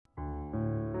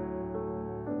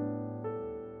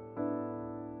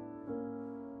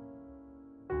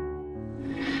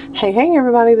Hey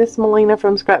everybody, this is Melina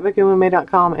from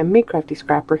ScrapBookingWithMe.com and Me Crafty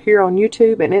Scrapper here on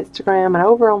YouTube and Instagram and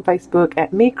over on Facebook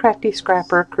at Me Crafty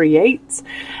Scrapper Creates.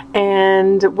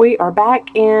 And we are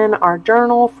back in our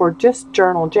journal for just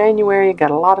Journal January.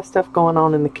 Got a lot of stuff going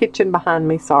on in the kitchen behind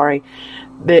me. Sorry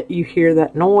that you hear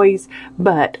that noise,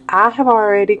 but I have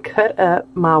already cut up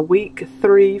my week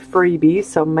 3 freebies,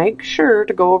 so make sure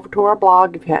to go over to our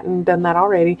blog if you hadn't done that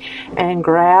already and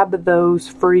grab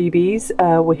those freebies.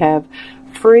 We have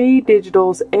free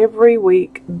digitals every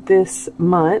week this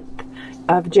month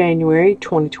of January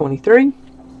 2023,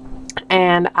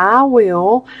 and I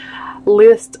will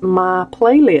list my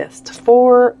playlist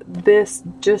for this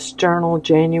Just Journal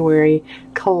January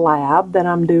collab that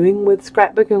I'm doing with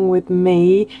Scrapbooking with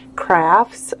Me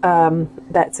Crafts.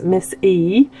 That's Miss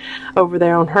E over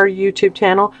there on her YouTube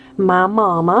channel, my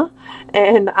mama,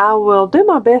 and I will do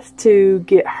my best to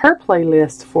get her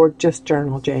playlist for Just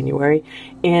Journal January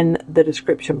in the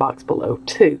description box below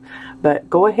too. But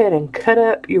go ahead and cut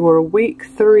up your week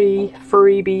 3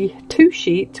 freebie 2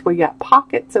 sheets. We got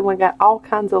pockets and we got all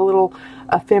kinds of little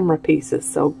ephemera pieces.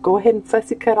 So go ahead and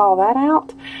fussy cut all that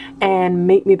out and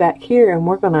meet me back here, and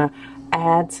we're going to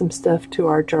add some stuff to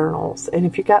our journals. And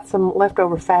if you got some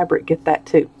leftover fabric, get that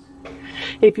too.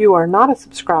 If you are not a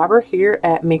subscriber here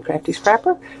at Me Crafty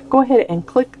Scrapper, go ahead and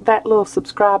click that little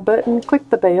subscribe button, click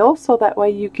the bell, so that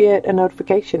way you get a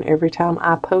notification every time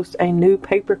I post a new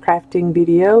paper crafting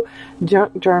video,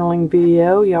 junk journaling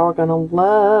video. Y'all are going to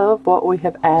love what we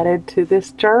have added to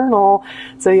this journal,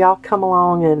 so y'all come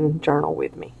along and journal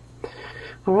with me.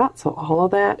 Alright, so all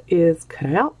of that is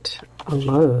cut out. I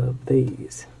love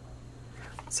these.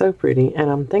 So pretty, and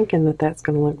I'm thinking that that's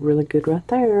going to look really good right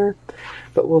there,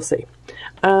 but we'll see.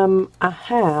 I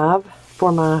have,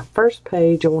 for my first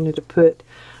page, I wanted to put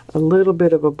a little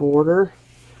bit of a border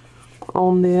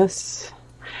on this,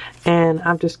 and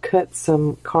I've just cut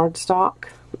some cardstock,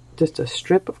 just a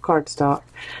strip of cardstock,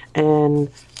 and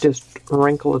just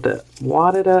wrinkle it up.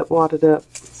 Wad it up,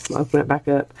 open it back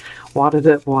up, wad it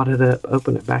up,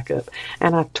 open it back up,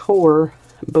 and I tore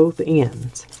both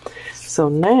ends. So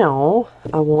now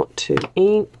I want to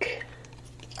ink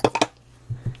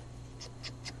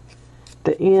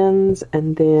the ends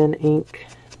and then ink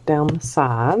down the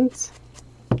sides.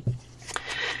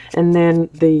 And then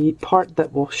the part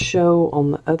that will show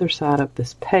on the other side of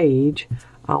this page,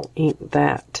 I'll ink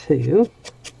that too.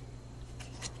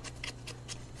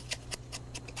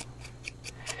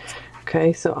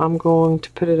 Okay, so I'm going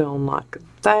to put it on like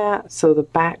that, so the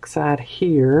back side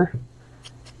here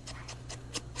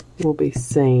will be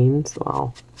seen, so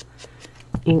I'll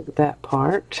ink that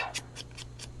part.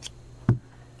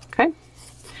 Okay,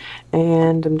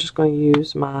 and I'm just going to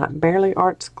use my Barely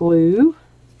Arts glue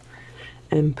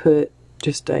and put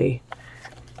just a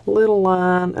little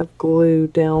line of glue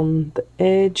down the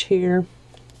edge here,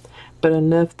 but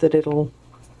enough that it'll,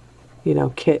 you know,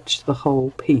 catch the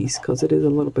whole piece, because it is a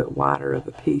little bit wider of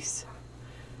a piece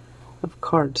of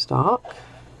cardstock.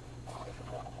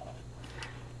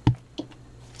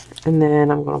 And then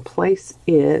I'm going to place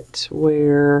it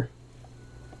where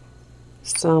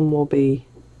some will be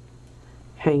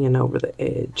hanging over the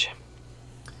edge.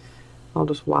 I'll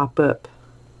just wipe up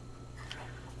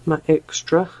my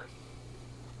extra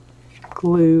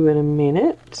glue in a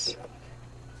minute.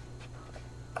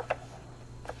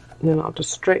 And then I'll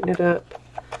just straighten it up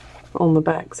on the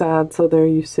back side. So there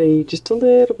you see just a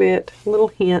little bit, a little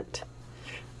hint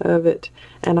of it.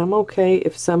 And I'm okay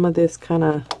if some of this kind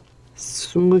of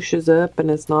smooshes up and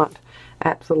it's not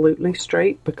absolutely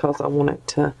straight, because I want it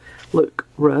to look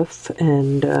rough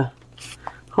and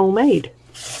homemade.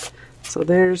 So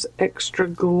there's extra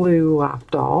glue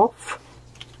wiped off.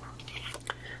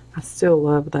 I still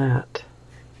love that.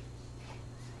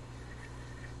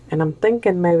 And I'm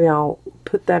thinking maybe I'll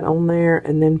put that on there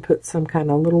and then put some kind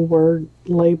of little word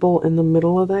label in the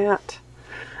middle of that.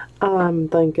 I'm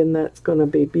thinking that's going to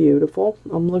be beautiful.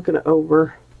 I'm looking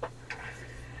over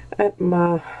at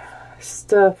my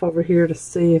stuff over here to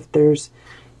see if there's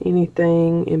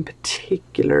anything in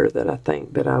particular that I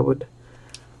think that I would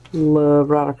love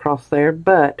right across there.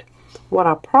 But what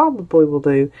I probably will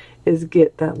do is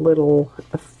get that little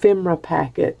ephemera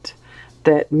packet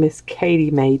that Miss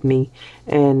Katie made me,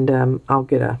 and I'll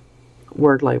get a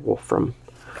word label from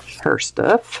her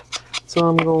stuff. So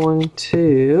I'm going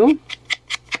to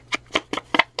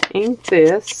ink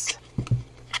this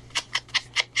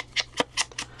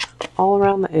all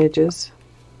around the edges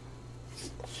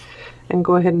and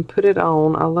go ahead and put it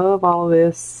on. I love all of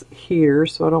this here,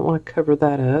 so I don't want to cover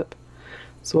that up.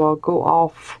 So I'll go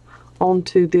off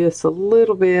onto this a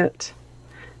little bit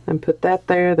and put that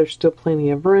there. There's still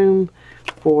plenty of room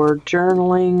for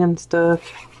journaling and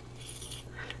stuff.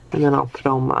 And then I'll put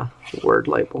on my word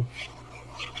label.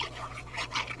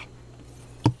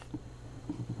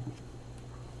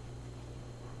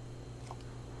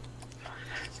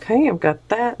 Okay, I've got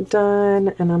that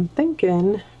done, and I'm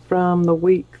thinking from the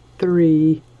week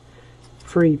 3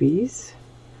 freebies,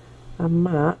 I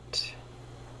might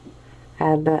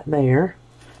add that there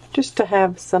just to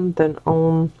have something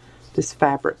on this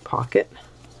fabric pocket.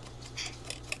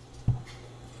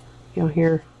 You'll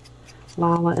hear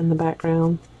Lila in the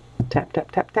background. Tap,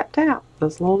 tap, tap, tap, tap.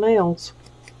 Those little nails.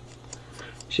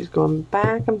 She's going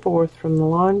back and forth from the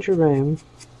laundry room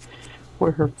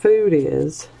where her food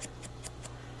is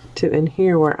to in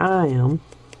here where I am.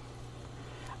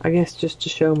 I guess just to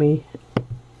show me,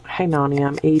 hey Nani,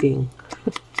 I'm eating.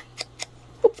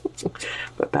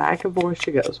 But back and forth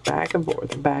she goes, back and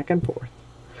forth, and back and forth.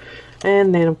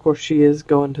 And then of course she is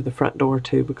going to the front door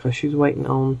too because she's waiting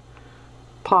on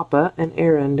Papa and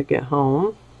Aaron to get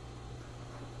home.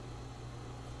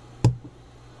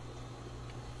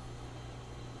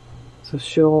 So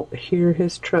she'll hear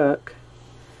his truck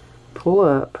pull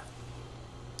up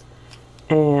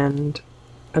and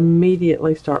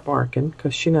immediately start barking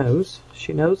because she knows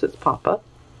it's Papa.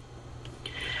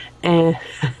 And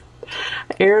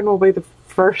Aaron will be the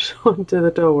first one to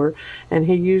the door, and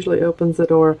he usually opens the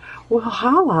door, well,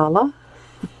 hi Lila.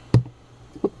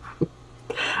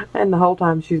 And the whole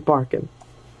time she's barking.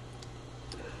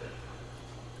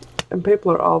 And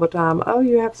people are all the time, oh,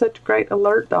 you have such a great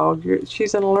alert dog.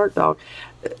 She's an alert dog.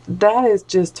 That is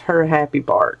just her happy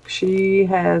bark. She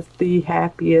has the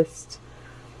happiest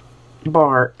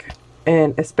bark,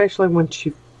 and especially when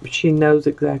she knows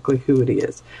exactly who it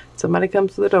is. Somebody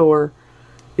comes to the door.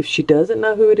 If she doesn't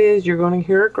know who it is, you're going to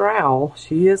hear her growl.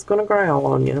 She is going to growl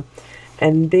on you.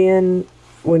 And then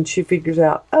when she figures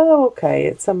out, oh, okay,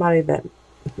 it's somebody that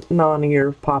Nani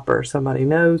or Papa or somebody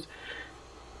knows,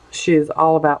 she is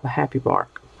all about the happy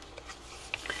bark.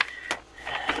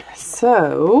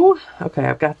 So, okay,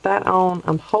 I've got that on.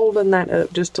 I'm holding that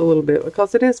up just a little bit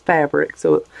because it is fabric,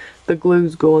 so the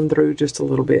glue's going through just a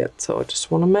little bit. So I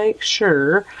just want to make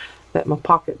sure that my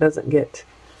pocket doesn't get,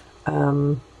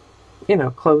 you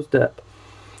know, closed up.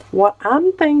 What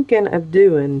I'm thinking of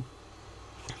doing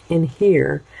in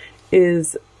here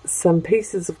is some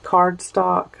pieces of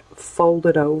cardstock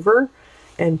folded over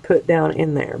and put down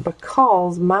in there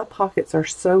because my pockets are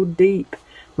so deep,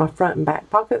 my front and back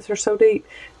pockets are so deep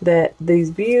that these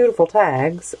beautiful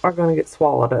tags are going to get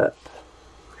swallowed up.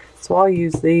 So I'll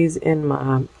use these in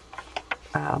my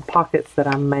pockets that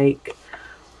I make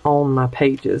on my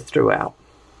pages throughout.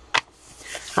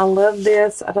 I love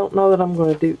this. I don't know that I'm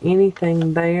going to do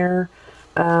anything there.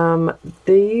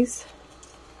 These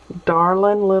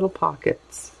darling little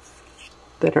pockets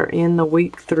that are in the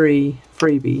week 3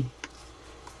 freebie.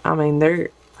 I mean,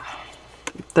 the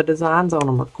designs on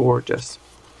them are gorgeous.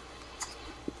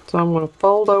 So I'm going to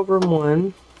fold over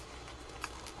one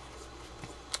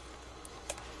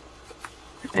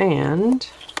and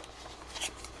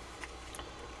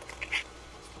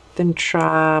then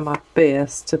try my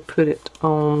best to put it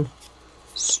on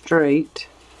straight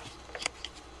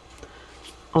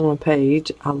on a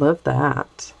page. I love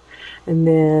that. And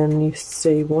then you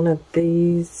see one of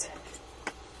these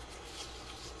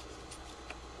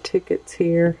tickets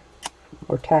here,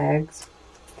 or tags.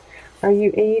 Are you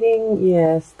eating?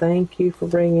 Yes, thank you for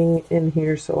bringing it in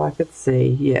here so I could see.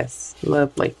 Yes,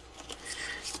 lovely.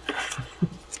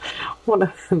 One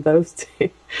of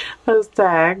those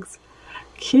tags.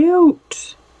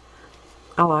 Cute.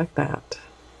 I like that.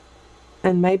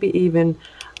 And maybe even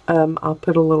I'll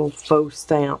put a little faux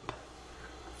stamp.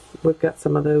 We've got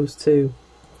some of those too.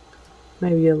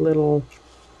 Maybe a little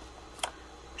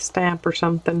stamp or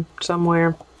something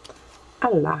somewhere. I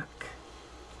like.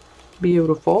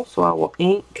 Beautiful. So I will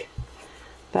ink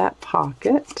that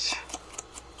pocket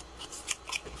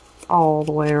all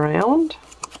the way around.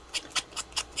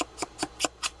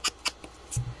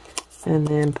 And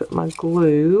then put my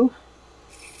glue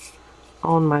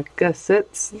on my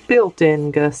gussets,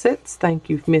 built-in gussets. Thank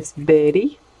you, Miss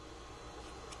Betty.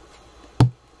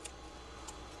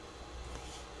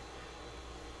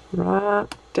 Right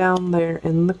down there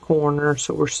in the corner,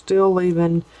 so we're still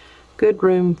leaving good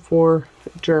room for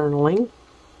journaling.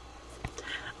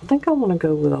 I think I want to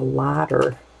go with a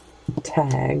lighter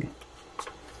tag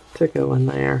to go in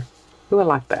there. Ooh, I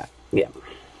like that. Yeah.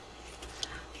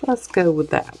 Let's go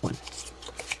with that one.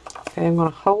 Okay, I'm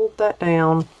going to hold that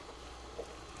down.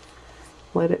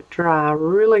 Let it dry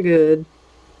really good.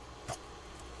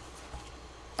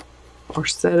 Or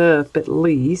set up at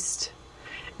least.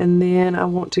 And then I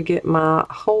want to get my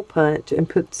hole punch and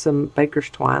put some baker's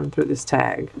twine through this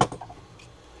tag.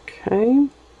 Okay.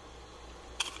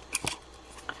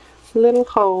 little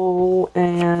hole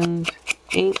and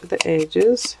ink the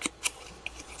edges.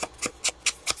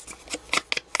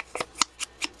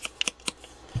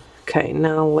 Okay,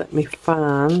 now let me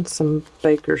find some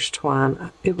baker's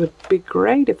twine. It would be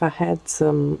great if I had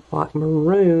some like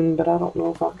maroon, but I don't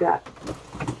know if I've got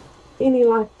any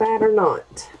like that or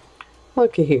not.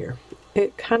 Looky here.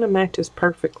 It kind of matches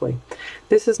perfectly.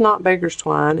 This is not baker's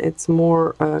twine. It's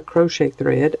more crochet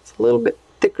thread. It's a little bit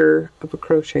thicker of a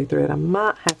crochet thread. I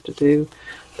might have to do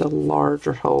the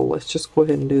larger hole. Let's just go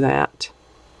ahead and do that.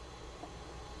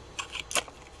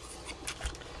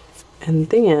 And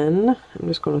then I'm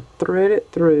just going to thread it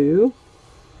through.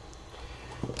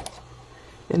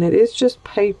 And it is just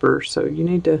paper, so you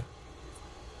need to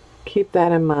keep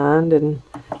that in mind and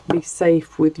be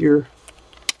safe with your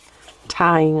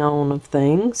tying on of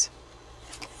things,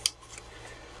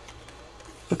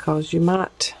 because you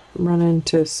might run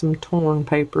into some torn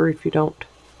paper if you don't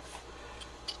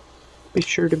be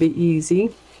sure to be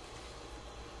easy.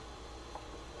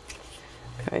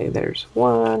 Okay, there's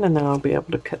one, and then I'll be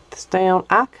able to cut this down.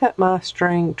 I cut my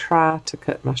string, try to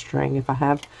cut my string if I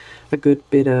have a good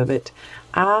bit of it.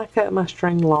 I cut my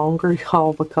string longer,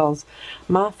 y'all, because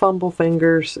my fumble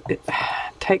fingers, it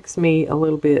takes me a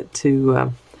little bit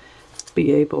to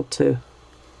be able to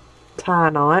tie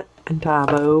a knot and tie a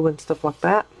bow and stuff like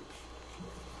that.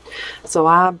 So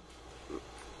I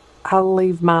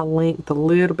leave my length a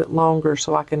little bit longer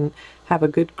so I can have a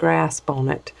good grasp on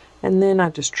it. And then I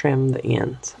just trim the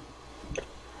ends.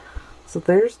 So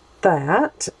there's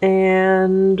that.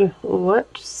 And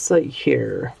let's see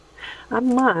here. I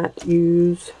might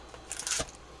use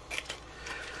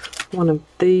one of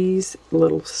these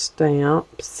little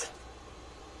stamps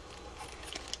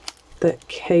that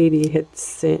Katie had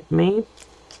sent me.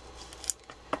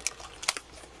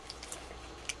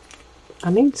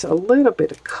 I need a little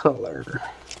bit of color.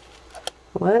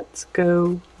 Let's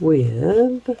go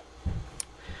with...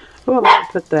 Oh, I might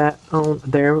put that on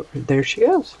there. There she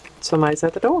goes. Somebody's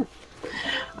at the door.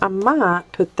 I might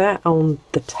put that on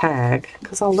the tag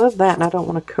because I love that and I don't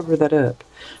want to cover that up.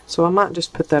 So I might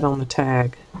just put that on the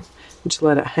tag. Just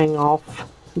let it hang off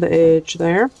the edge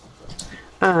there.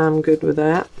 I'm good with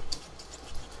that.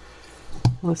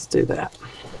 Let's do that.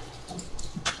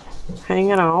 Hang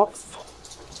it off.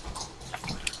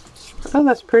 Oh,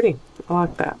 that's pretty. I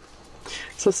like that.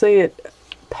 So see, it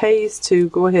pays to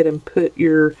go ahead and put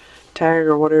your tag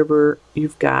or whatever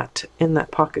you've got in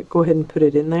that pocket. Go ahead and put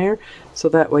it in there so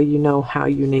that way you know how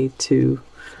you need to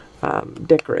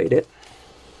decorate it.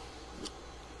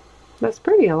 That's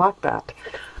pretty. I like that.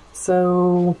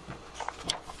 So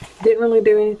didn't really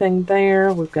do anything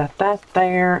there. We've got that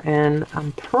there, and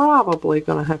I'm probably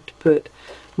going to have to put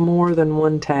more than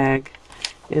one tag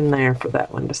in there for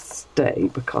that one to stay,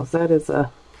 because that is the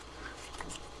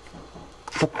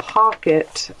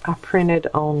pocket I printed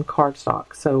on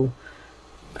cardstock. So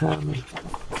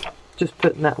just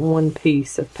putting that one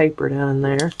piece of paper down in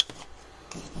there,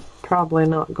 probably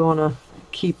not going to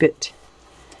keep it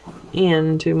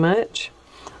in too much.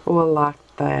 Oh, I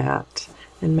like that.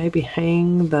 And maybe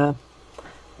hang the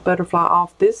butterfly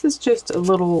off. This is just a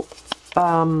little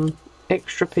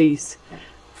extra piece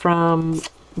from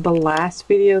the last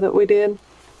video that we did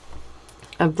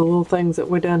of the little things that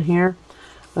we done here.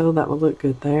 Oh, that would look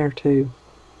good there too.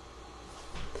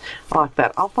 I like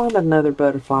that. I'll find another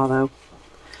butterfly though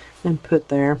and put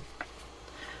there,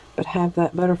 but have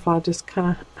that butterfly just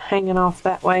kind of hanging off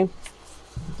that way.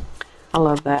 I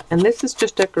love that. And this is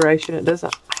just decoration. It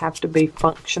doesn't have to be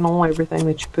functional, everything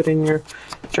that you put in your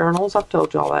journals. I've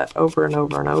told y'all that over and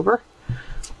over and over.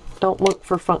 Don't look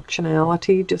for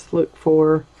functionality, just look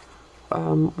for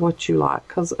what you like,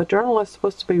 because a journal is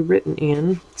supposed to be written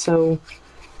in. So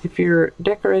if you're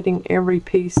decorating every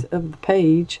piece of the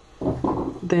page,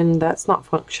 then that's not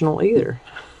functional either.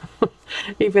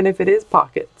 Even if it is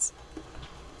pockets.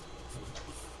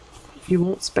 You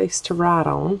want space to write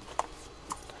on.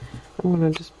 I'm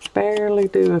going to just barely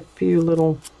do a few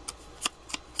little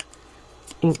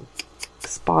ink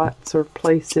spots or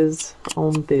places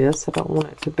on this. I don't want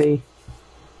it to be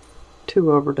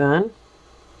too overdone.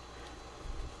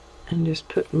 And just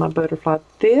put my butterfly.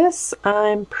 This,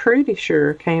 I'm pretty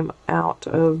sure, came out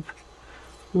of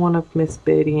one of Miss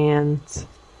Betty Ann's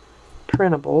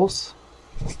printables.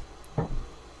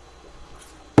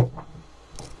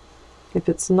 If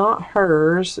it's not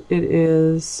hers, it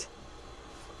is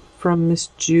from Miss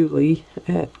Julie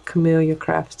at Camellia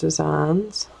Crafts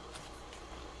Designs.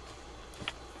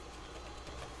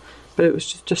 But it was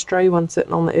just a stray one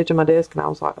sitting on the edge of my desk, and I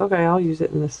was like, okay, I'll use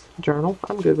it in this journal.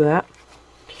 I'm good with that.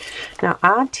 Now,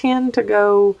 I tend to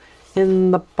go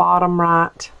in the bottom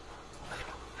right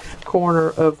corner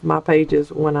of my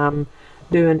pages when I'm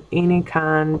doing any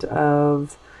kind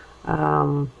of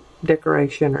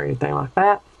decoration or anything like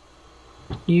that.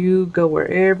 You go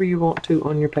wherever you want to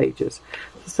on your pages.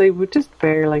 So see, we just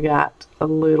barely got a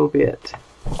little bit.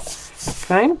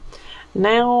 Okay,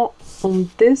 now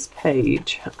on this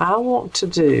page, I want to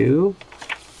do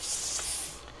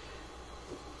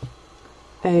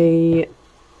a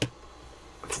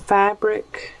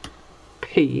fabric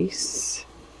piece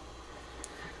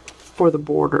for the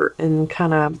border and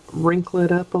kind of wrinkle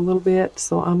it up a little bit.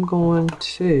 So I'm going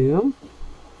to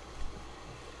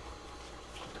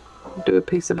do a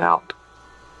piece about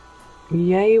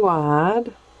yay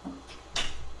wide.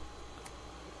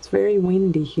 It's very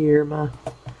windy here. My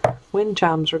wind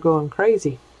chimes are going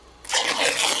crazy.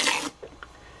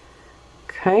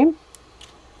 Okay.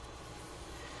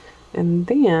 And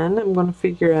then I'm going to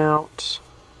figure out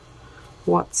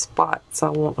what spots I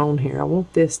want on here. I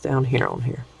want this down here on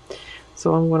here.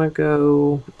 So I'm going to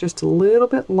go just a little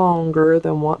bit longer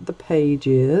than what the page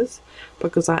is,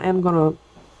 because I am going to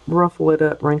ruffle it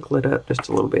up, wrinkle it up just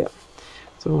a little bit.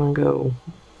 So I'm going to go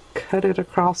cut it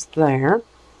across there.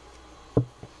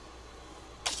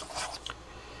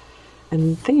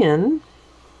 And then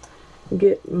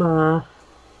get my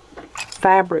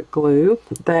fabric glue.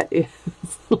 That is,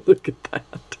 look at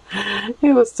that.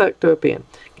 It was stuck to a pin.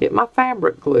 Get my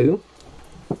fabric glue.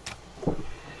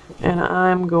 And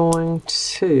I'm going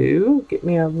to get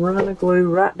me a run of glue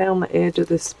right down the edge of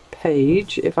this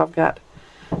page. If I've got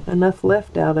enough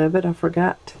left out of it, I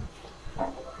forgot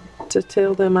to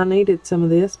tell them I needed some of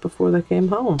this before they came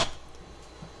home.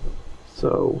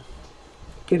 So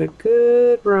get a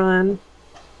good run,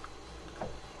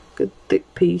 good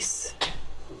thick piece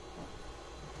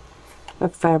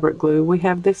of fabric glue. We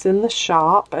have this in the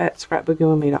shop at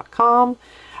scrapbookingwithme.com.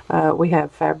 We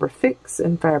have Fabri-Fix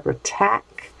and Fabri-Tac.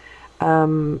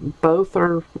 Both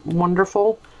are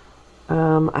wonderful.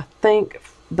 I think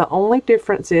the only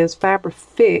difference is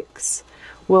Fabri-Fix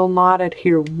will not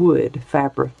adhere wood.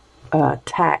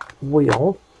 Fabri-Tac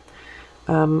will.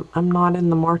 I'm not in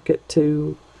the market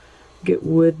to get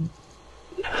wood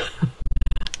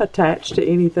attached to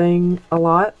anything a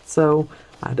lot, so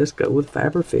I just go with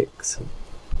Fabri-Fix.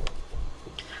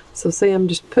 So see, I'm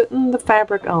just putting the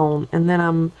fabric on, and then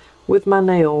I'm with my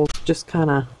nails just kind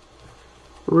of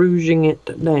rouging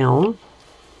it down.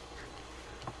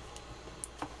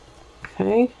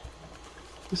 Okay,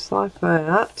 just like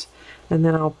that. And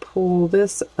then I'll pull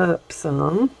this up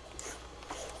some,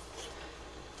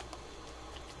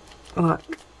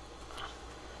 like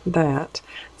that.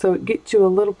 So it gets you a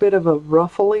little bit of a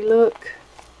ruffly look.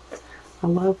 I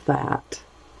love that.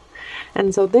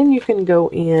 And so then you can go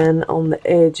in on the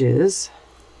edges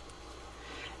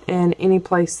and any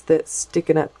place that's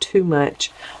sticking up too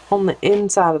much on the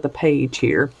inside of the page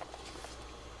here,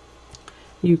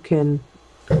 you can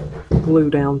glue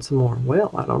down some more.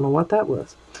 Well, I don't know what that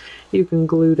was. You can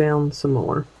glue down some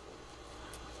more.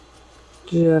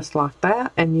 Just like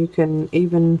that. And you can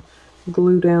even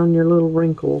glue down your little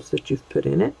wrinkles that you've put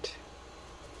in it.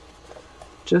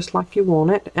 Just like you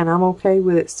want it. And I'm okay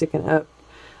with it sticking up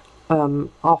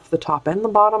off the top and the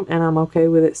bottom. And I'm okay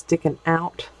with it sticking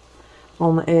out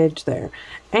on the edge there.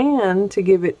 And to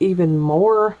give it even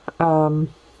more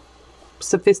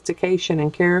sophistication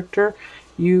and character,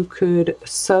 you could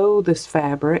sew this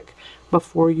fabric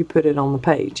before you put it on the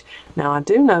page. Now I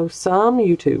do know some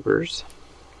YouTubers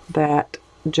that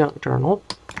junk journal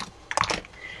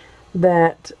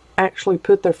that actually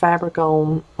put their fabric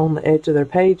on the edge of their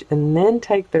page and then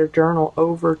take their journal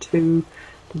over to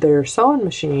their sewing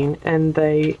machine, and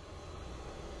they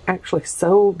actually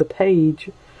sew the page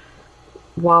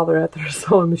while they're at their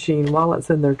sewing machine, while it's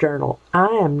in their journal. I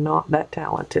am not that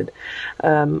talented.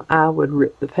 I would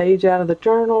rip the page out of the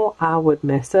journal. I would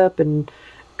mess up and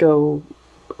go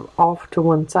off to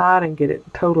one side and get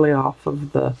it totally off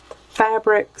of the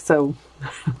fabric. So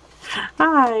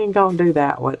I ain't gonna do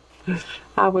that one.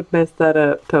 I would mess that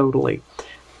up totally.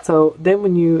 So then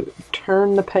when you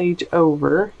turn the page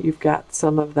over, you've got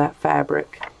some of that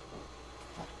fabric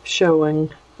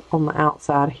showing on the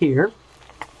outside here.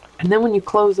 And then when you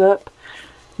close up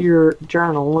your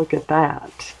journal, look at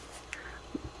that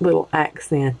little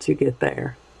accent you get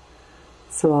there.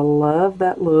 So I love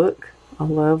that look. I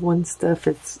love when stuff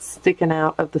is sticking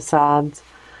out of the sides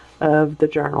of the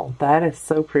journal. That is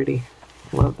so pretty.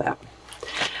 Love that.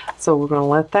 So we're going to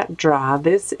let that dry.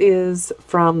 This is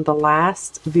from the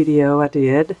last video I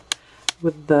did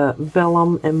with the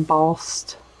vellum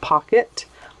embossed pocket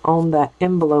on that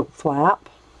envelope flap.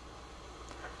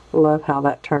 Love how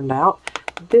that turned out.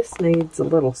 This needs a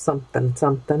little something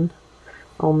something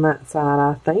on that side,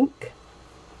 I think.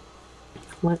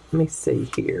 let me see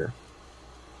here.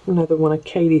 Another one of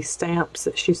Katie's stamps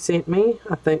that she sent me.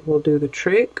 I think we'll do the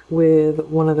trick with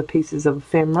one of the pieces of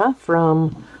ephemera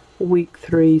from week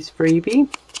 3's freebie.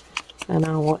 And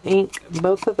I will ink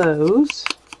both of those.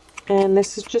 And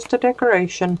this is just a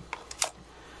decoration.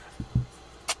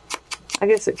 I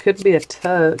guess it could be a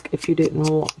tuck if you didn't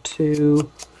want to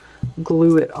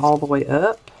glue it all the way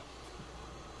up.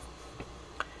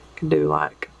 Could do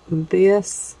like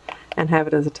this and have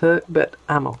it as a tuck, but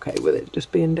I'm okay with it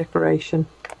just being decoration.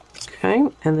 Okay,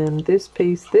 and then this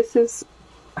piece, this is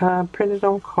printed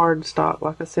on cardstock,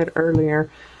 like I said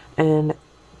earlier, and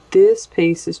this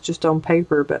piece is just on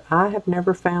paper, but I have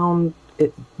never found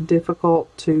it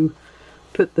difficult to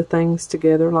put the things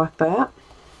together like that.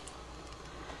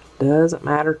 Doesn't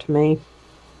matter to me.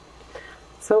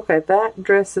 So okay, that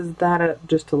dresses that up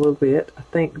just a little bit. I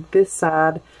think this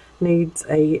side needs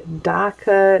a die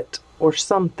cut or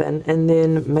something, and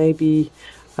then maybe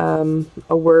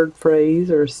a word phrase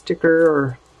or a sticker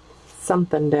or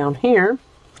something down here.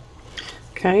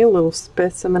 Okay, a little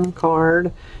specimen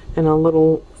card and a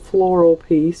little floral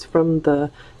piece from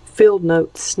the Field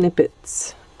Note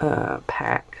Snippets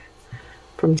pack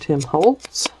from Tim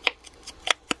Holtz.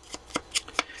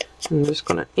 I'm just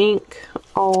going to ink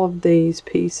all of these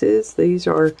pieces. These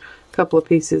are a couple of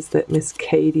pieces that Miss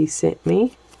Katie sent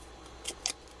me.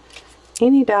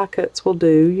 Any die cuts will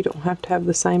do. You don't have to have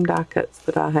the same die cuts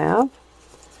that I have.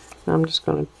 I'm just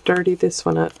going to dirty this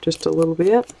one up just a little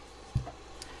bit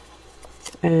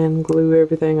and glue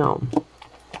everything on.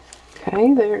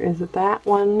 Okay, there is that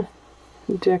one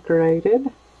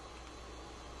decorated.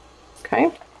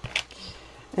 Okay,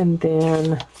 and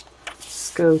then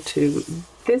let's go to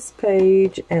this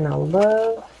page, and I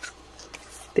love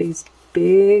these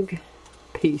big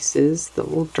pieces, the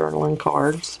little journaling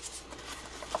cards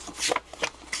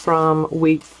from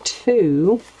week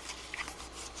 2,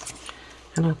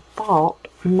 and I thought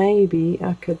maybe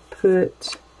I could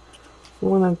put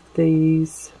one of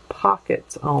these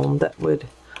pockets on that would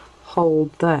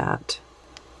hold that,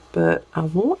 but I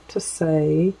want to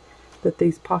say that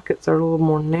these pockets are a little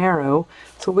more narrow,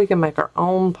 so we can make our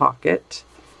own pocket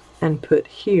and put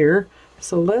here.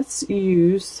 So let's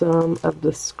use some of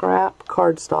the scrap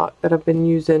cardstock that I've been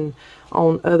using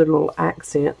on other little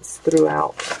accents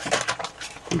throughout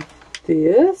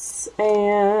this,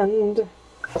 and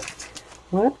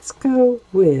let's go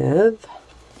with,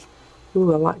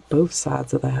 ooh, I like both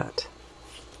sides of that.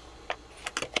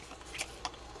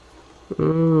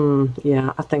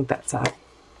 Yeah, I think that side.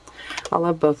 I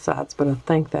love both sides, but I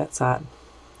think that side.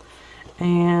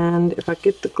 And if I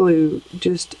get the glue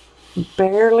just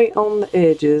barely on the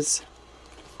edges,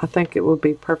 I think it will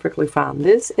be perfectly fine.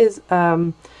 This is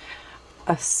a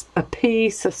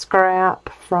piece of scrap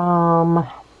from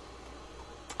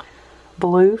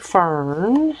Blue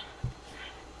Fern,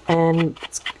 and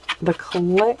the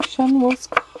collection was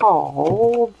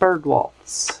called Bird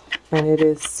Waltz, and it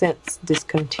is since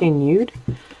discontinued,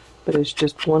 but it's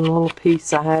just one little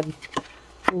piece I had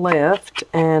left,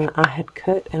 and I had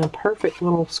cut in a perfect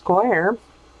little square,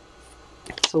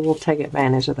 so we'll take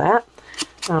advantage of that.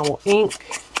 I will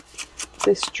ink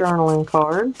this journaling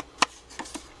card.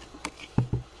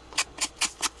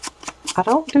 I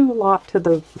don't do a lot to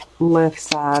the left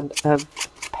side of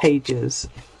pages.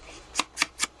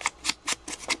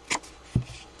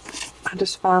 I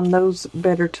just find those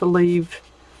better to leave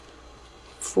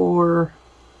for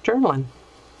journaling.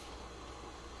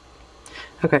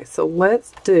 Okay, so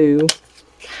let's do,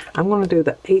 I'm going to do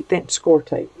the 1/8 inch score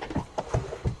tape.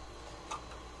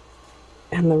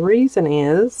 And the reason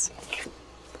is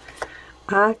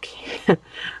I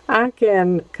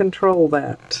can control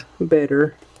that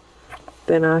better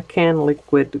than I can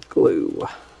liquid glue.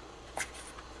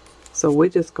 So we're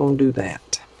just going to do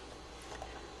that.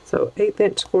 So 1/8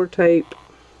 inch score tape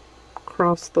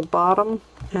across the bottom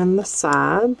and the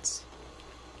sides.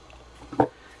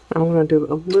 I'm going to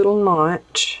do a little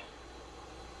notch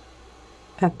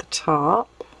at the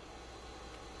top.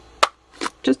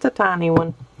 Just a tiny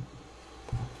one.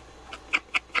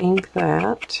 Ink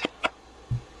that.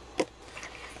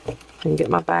 And get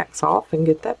my backs off and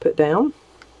get that put down.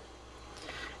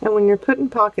 And when you're putting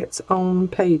pockets on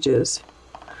pages,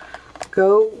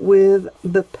 go with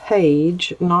the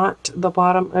page, not the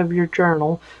bottom of your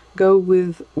journal. Go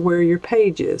with where your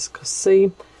page is. Because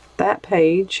see, that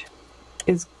page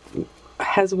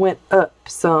has went up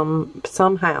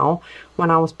somehow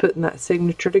when I was putting that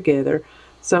signature together.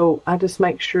 So I just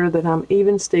make sure that I'm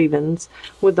even Stevens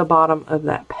with the bottom of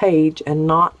that page and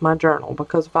not my journal.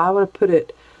 Because if I would have put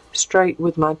it straight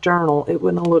with my journal, it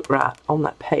wouldn't have looked right on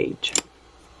that page.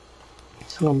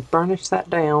 So I'm going to burnish that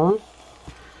down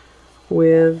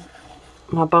with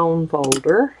my bone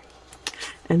folder,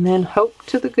 and then hope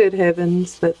to the good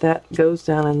heavens that that goes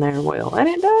down in there well. And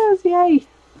it does, yay!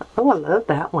 Oh, I love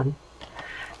that one.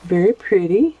 Very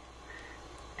pretty.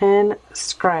 And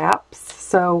scraps,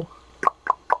 so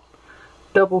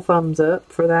double thumbs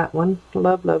up for that one.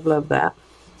 Love, love, love that.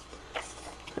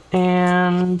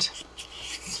 And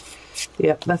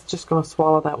yep, that's just going to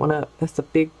swallow that one up. That's a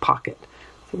big pocket.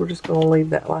 So we're just going to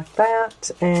leave that like that.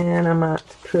 And I might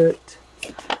put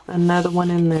another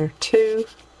one in there too,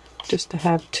 just to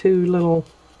have two little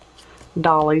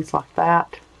dollies like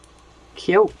that.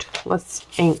 Cute. Let's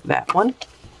ink that one.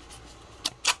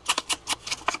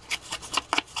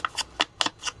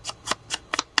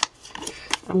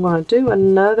 I'm going to do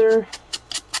another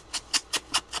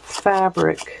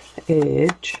fabric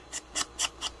edge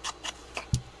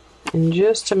in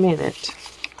just a minute,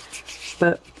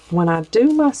 but when I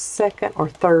do my second or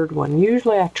third one,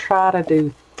 usually I try to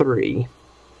do 3.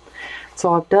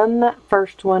 So I've done that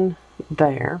first one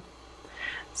there,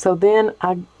 so then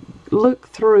I look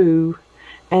through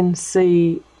and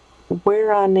see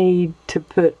where I need to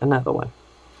put another one.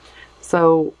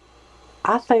 So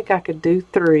I think I could do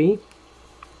 3.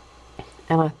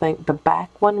 And I think the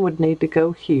back one would need to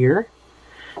go here.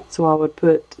 So I would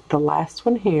put the last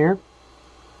one here.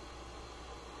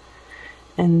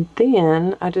 And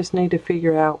then I just need to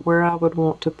figure out where I would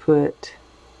want to put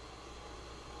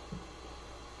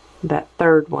that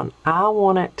third one. I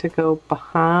want it to go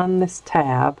behind this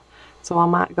tab. So I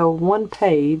might go 1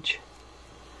 page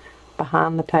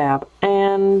behind the tab.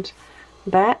 And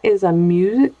that is a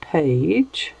music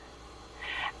page.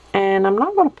 And I'm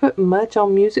not going to put much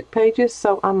on music pages,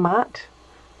 so I might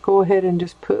go ahead and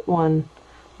just put one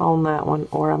on that one,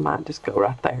 or I might just go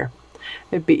right there.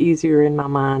 It'd be easier in my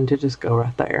mind to just go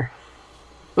right there.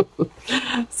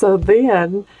 So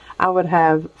then I would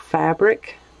have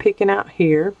fabric peeking out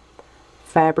here,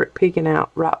 fabric peeking out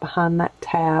right behind that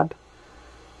tab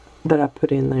that I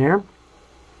put in there,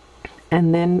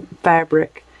 and then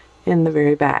fabric in the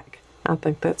very back. I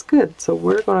think that's good. So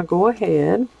we're going to go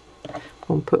ahead.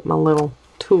 I'm going to put my little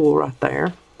tool right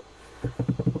there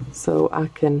so I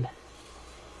can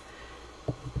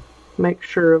make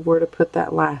sure of where to put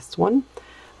that last one.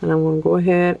 And I'm going to go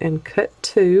ahead and cut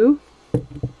 2.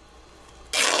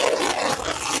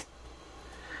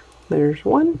 There's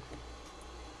one.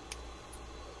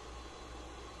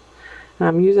 And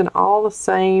I'm using all the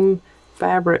same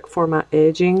fabric for my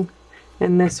edging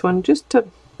in this one, just to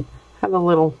have a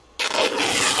little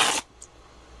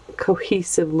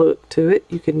cohesive look to it.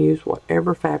 You can use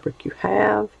whatever fabric you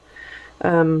have.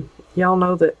 Y'all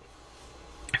know that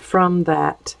from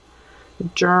that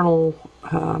journal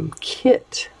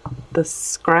kit, the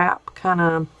scrap kind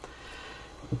of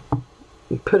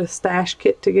put a stash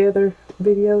kit together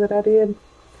video that I did.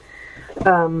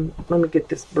 Let me get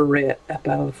this barrette up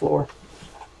out of the floor.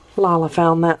 Lala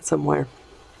found that somewhere.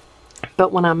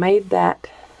 But when I made that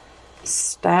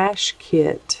stash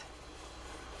kit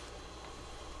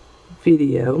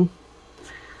video,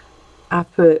 I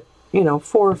put, you know,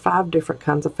 4 or 5 different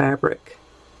kinds of fabric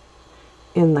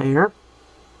in there,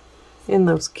 in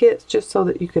those kits, just so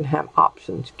that you can have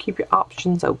options. Keep your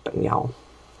options open, y'all.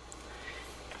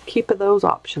 Keep those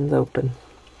options open.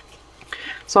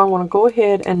 So I want to go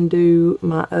ahead and do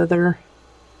my other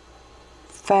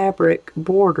fabric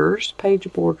borders, page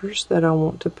borders that I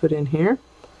want to put in here.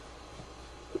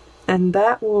 And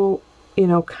that will, you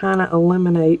know, kind of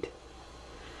eliminate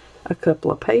a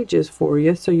couple of pages for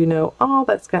you, so you know, oh,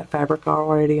 that's got fabric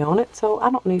already on it, so I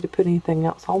don't need to put anything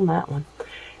else on that one.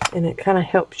 And it kind of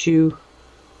helps you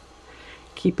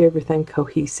keep everything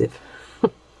cohesive.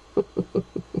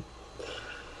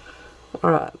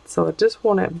 Alright, so I just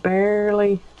want it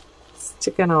barely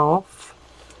sticking off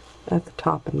at the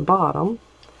top and bottom.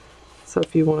 So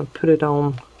if you want to put it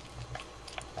on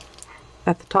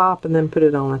at the top and then put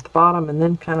it on at the bottom and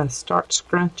then kind of start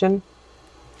scrunching,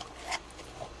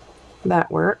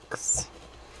 that works.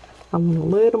 I want a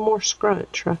little more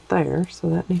scrunch right there, so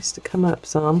that needs to come up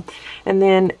some. And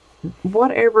then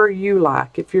whatever you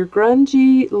like. If you're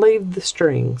grungy, leave the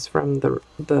strings from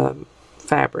the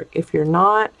fabric. If you're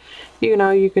not, you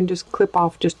know, you can just clip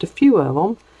off just a few of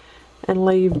them and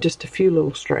leave just a few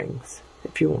little strings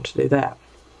if you want to do that.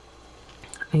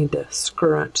 I need to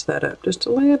scrunch that up just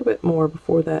a little bit more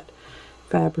before that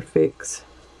Fabrifix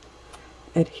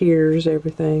adheres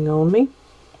everything on me.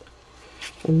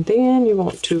 And then you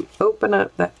want to open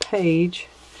up that page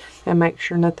and make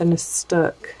sure nothing is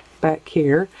stuck back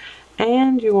here.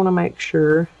 And you want to make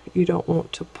sure you don't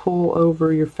want to pull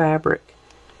over your fabric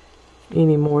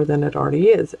any more than it already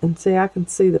is. And see, I can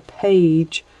see the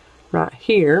page right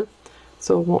here.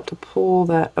 So I want to pull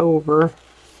that over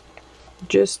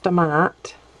just a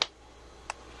mite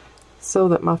so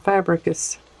that my fabric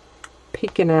is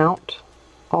peeking out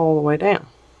all the way down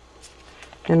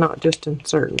and not just in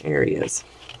certain areas.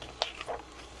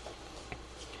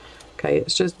 Okay,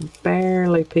 it's just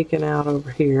barely peeking out over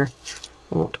here.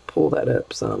 I want to pull that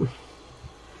up some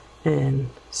and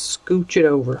scooch it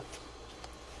over.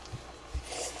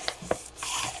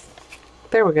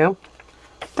 There we go.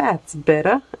 That's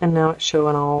better. And now it's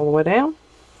showing all the way down.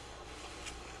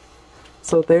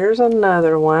 So there's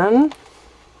another one.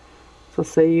 So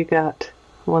see, you got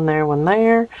one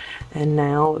there. And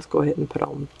now let's go ahead and put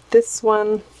on this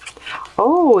one.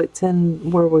 Oh, it's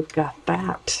in where we've got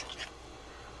that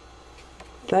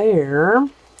there.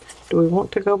 Do we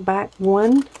want to go back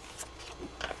one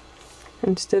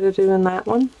instead of doing that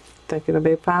one? Think it'll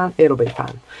be fine? It'll be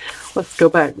fine. Let's go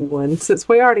back one since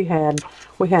we already had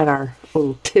our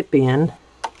little tip in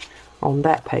on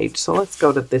that page. So let's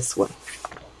go to this one.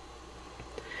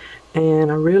 And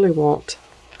I really want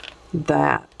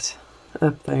that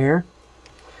up there.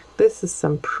 This is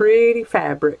some pretty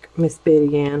fabric, Miss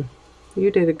Betty Ann. You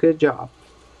did a good job.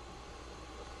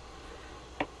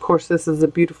 Of course, this is a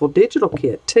beautiful digital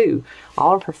kit too.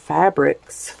 All of her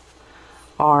fabrics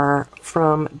are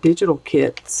from digital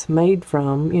kits, made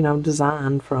from, you know,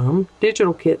 designed from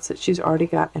digital kits that she's already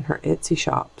got in her Etsy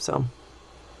shop. So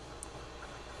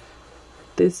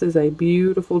this is a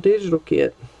beautiful digital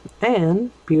kit and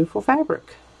beautiful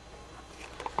fabric.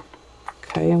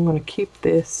 Okay, I'm going to keep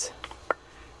this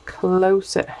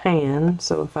close at hand,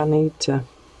 so if I need to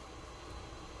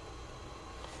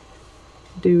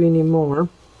do any more,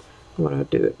 I'm going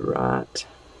to do it right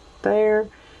there.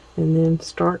 And then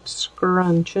start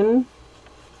scrunching.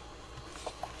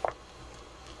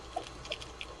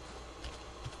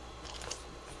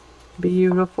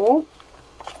 Beautiful.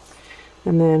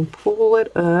 And then pull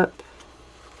it up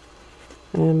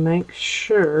and make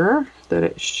sure that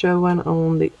it's showing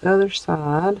on the other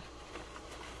side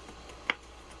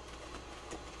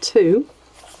too.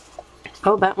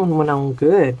 Oh, that one went on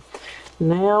good.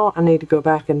 Now I need to go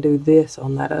back and do this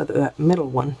on that middle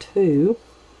one too.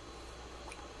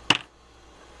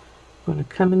 I'm going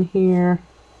to come in here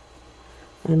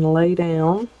and lay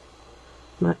down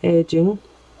my edging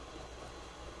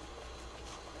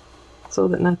so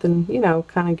that nothing, you know,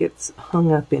 kind of gets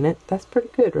hung up in it. That's pretty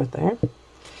good right there.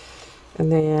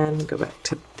 And then go back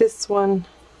to this one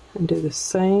and do the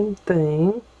same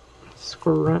thing.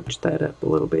 Scrunch that up a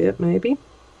little bit maybe.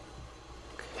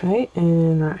 Okay,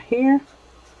 and right here.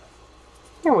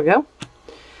 There we go.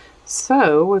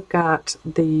 So we've got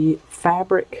the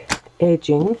fabric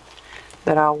edging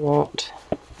that I want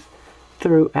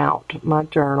throughout my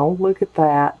journal. Look at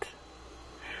that.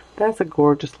 That's a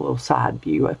gorgeous little side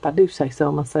view, if I do say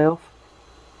so myself.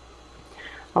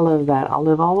 I love that. I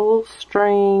love all the little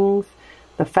strings,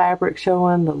 the fabric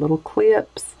showing, the little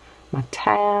clips, my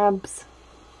tabs.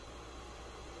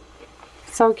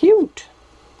 So cute.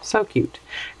 So cute.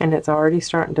 And it's already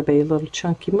starting to be a little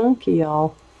chunky monkey,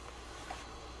 y'all.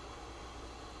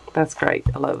 That's great.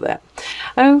 I love that.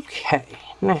 Okay,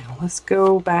 now let's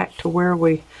go back to where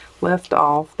we left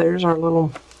off. There's our little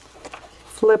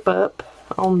flip up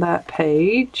on that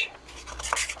page.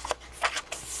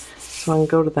 So I can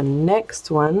go to the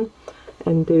next one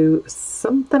and do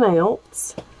something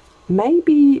else.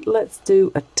 Maybe let's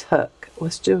do a tuck.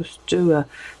 Let's just do a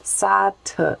side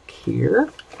tuck here.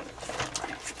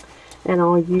 And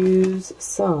I'll use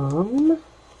some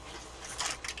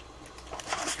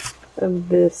of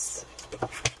this.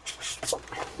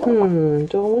 Do I want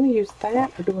to use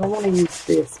that or do I want to use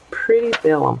this pretty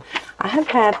vellum? I have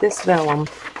had this vellum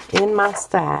in my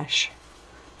stash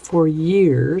for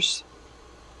years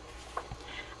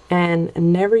and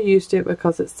never used it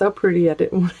because it's so pretty I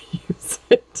didn't want to use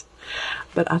it.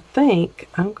 But I think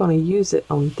I'm going to use it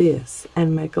on this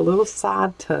and make a little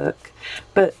side tuck,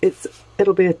 but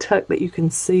it'll be a tuck that you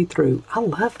can see through. I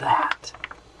love that.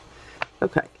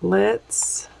 Okay,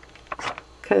 let's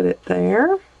cut it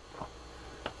there.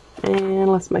 And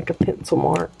let's make a pencil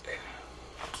mark.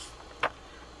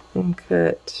 And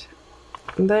cut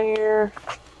there.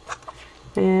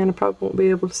 And I probably won't be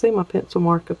able to see my pencil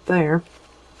mark up there.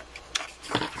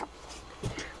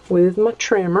 With my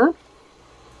trimmer.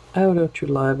 Oh, don't you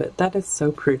love it? That is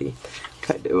so pretty.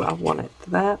 Okay, do I want it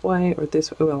that way or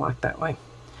this way? Oh, I like that way.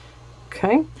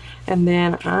 Okay, and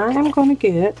then I'm going to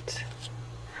get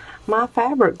my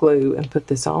fabric glue and put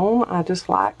this on. I just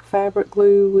like fabric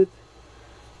glue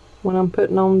when I'm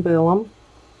putting on vellum.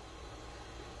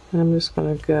 And I'm just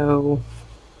going to go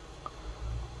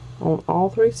on all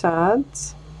three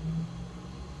sides.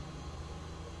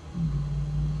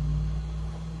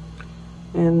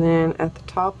 And then at the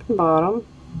top and bottom,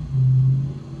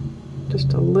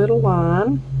 just a little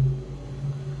line.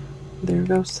 There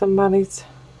goes somebody's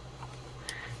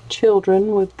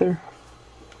children with their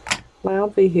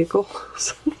loud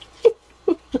vehicles.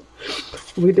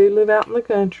 We do live out in the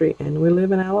country, and we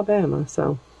live in Alabama,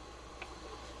 so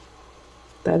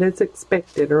that is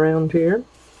expected around here.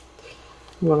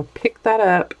 I'm going to pick that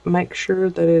up, make sure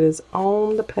that it is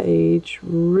on the page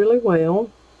really well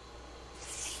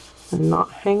and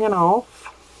not hanging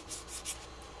off,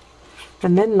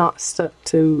 and then not stuck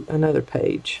to another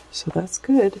page. So that's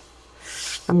good.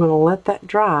 I'm going to let that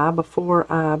dry before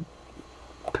I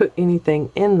put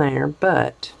anything in there,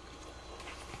 but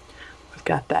we've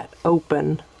got that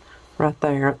open right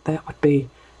there. That would be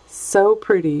so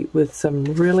pretty with some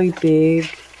really big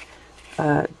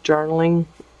journaling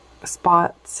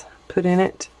spots put in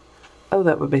it. Oh,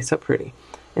 that would be so pretty.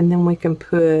 And then we can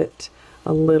put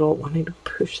a little, I need to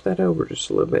push that over just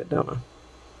a little bit, don't I?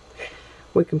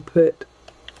 We can put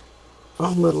a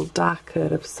little die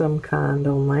cut of some kind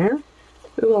on there.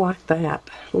 Ooh, I like that.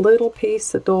 Little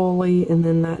piece of doily and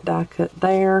then that die cut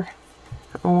there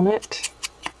on it.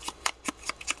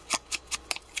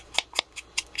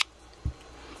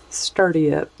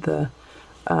 Sturdy up the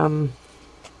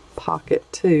pocket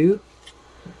too.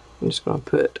 I'm just going to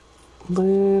put a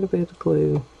little bit of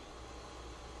glue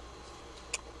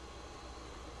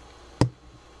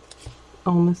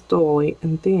on this doily,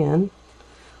 and then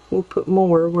we'll put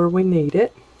more where we need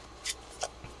it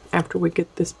after we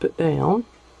get this put down.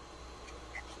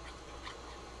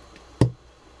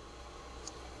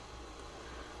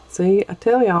 See, I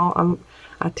tell y'all,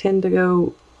 I tend to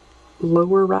go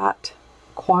lower right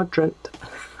quadrant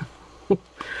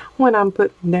when I'm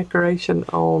putting decoration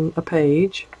on a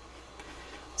page.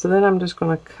 So then I'm just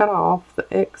going to cut off the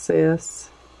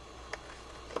excess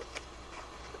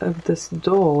of this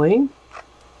doily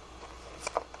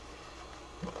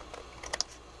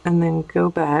and then go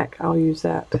back. I'll use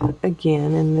that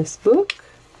again in this book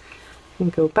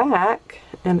and go back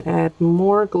and add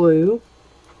more glue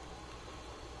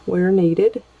where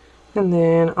needed, and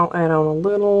then I'll add on a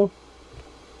little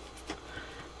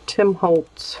Tim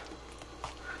Holtz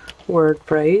word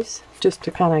phrase just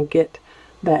to kind of get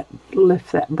that,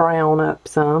 lift that brown up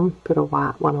some. Put a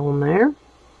white one on there.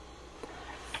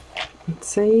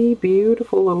 See,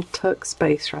 beautiful little tuck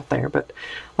space right there. But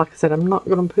like I said, I'm not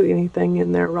going to put anything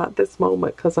in there right this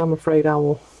moment because I'm afraid I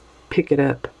will pick it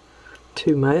up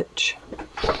too much.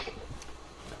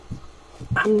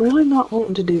 I'm really not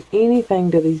wanting to do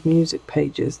anything to these music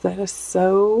pages. That is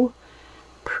so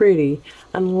pretty.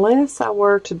 Unless I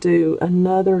were to do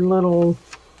another little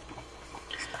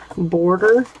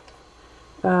border,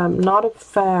 not of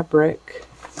fabric,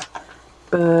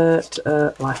 but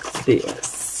like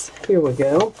this. Here we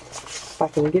go. If I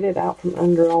can get it out from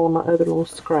under all of my other little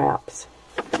scraps.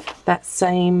 That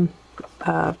same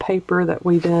paper that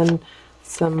we done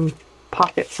some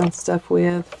pockets and stuff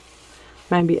with.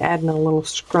 Maybe adding a little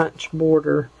scrunch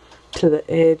border to the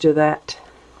edge of that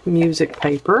music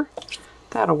paper.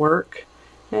 That'll work.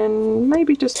 And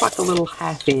maybe just like a little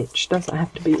 1/2 inch. Doesn't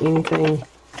have to be anything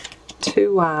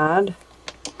too wide.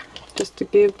 Just to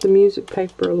give the music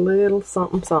paper a little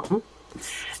something something.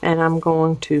 And I'm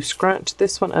going to scrunch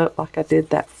this one up like I did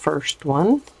that first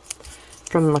one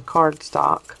from the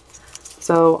cardstock.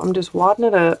 So I'm just wadding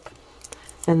it up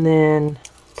and then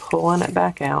pulling it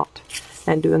back out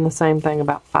and doing the same thing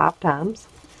about 5 times.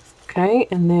 Okay,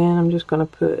 and then I'm just going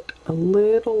to put a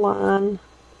little line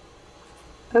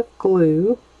of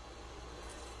glue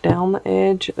down the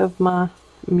edge of my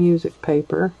music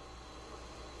paper.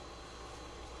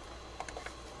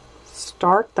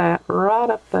 Start that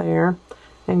right up there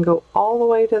and go all the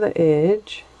way to the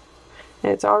edge.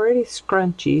 And it's already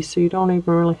scrunchy, so you don't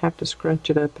even really have to scrunch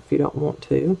it up if you don't want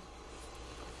to.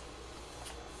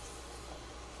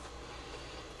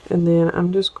 And then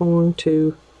I'm just going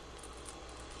to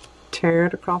tear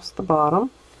it across the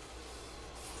bottom.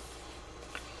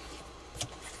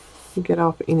 Get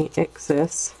off any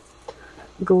excess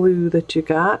glue that you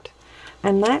got.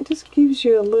 And that just gives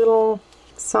you a little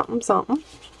something something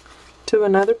to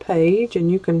another page,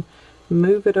 and you can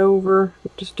move it over.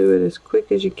 Just do it as quick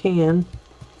as you can.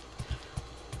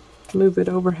 Move it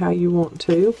over how you want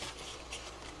to.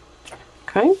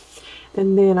 Okay.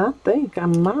 And then I think I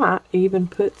might even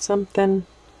put something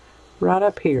right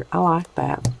up here. I like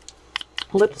that.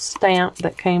 A little stamp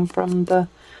that came from the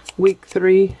week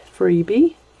 3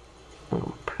 freebie.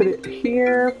 I'll put it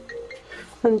here.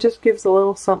 And just gives a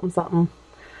little something something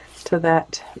to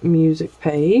that music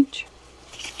page.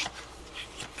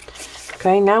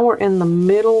 Okay, now we're in the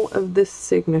middle of this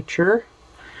signature.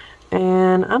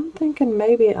 And I'm thinking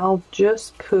maybe I'll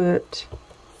just put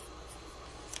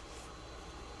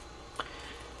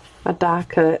a die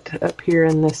cut up here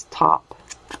in this top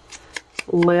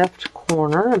left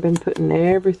corner. I've been putting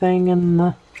everything in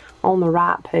the on the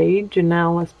right page, and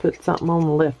now let's put something on the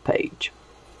left page.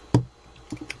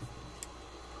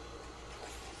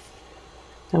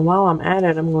 And while I'm at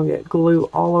it, I'm going to get glue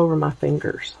all over my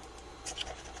fingers.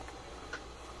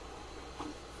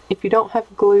 If you don't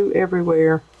have glue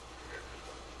everywhere,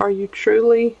 are you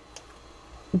truly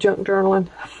junk journaling?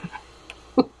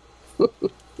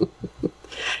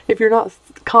 If you're not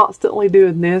constantly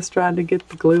doing this, trying to get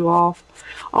the glue off,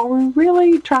 are we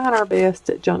really trying our best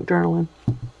at junk journaling?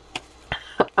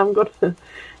 I'm going to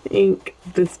ink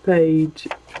this page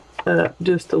up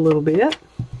just a little bit,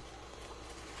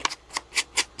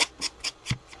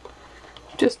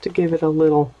 just to give it a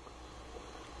little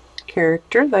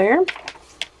character there.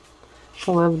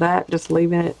 I love that, just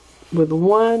leaving it with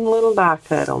one little die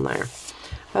cut on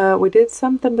there. We did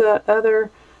something to the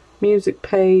other music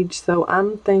page, so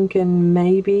I'm thinking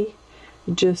maybe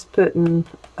just putting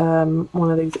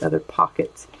one of these other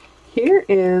pockets. Here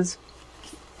is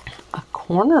a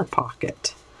corner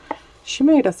pocket. She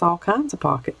made us all kinds of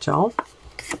pockets, y'all.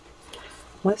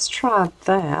 Let's try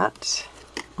that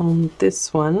on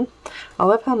this one. I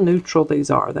love how neutral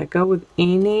these are. They go with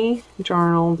any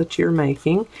journal that you're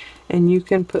making, and you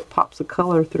can put pops of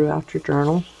color throughout your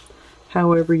journal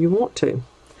however you want to.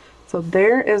 So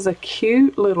there is a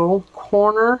cute little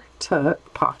corner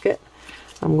tuck pocket.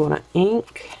 I'm going to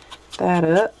ink that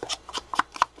up.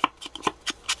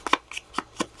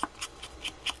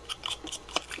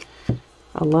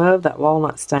 I love that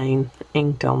walnut stain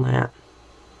inked on that.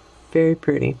 Very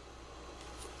pretty.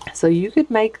 So you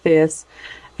could make this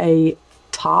a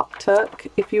top tuck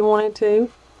if you wanted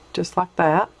to, just like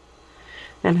that,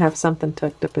 and have something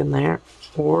tucked up in there,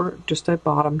 or just a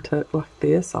bottom tuck like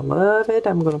this. I love it.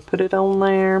 I'm going to put it on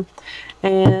there,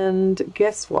 and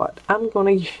guess what? I'm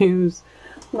going to use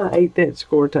my 1/8 inch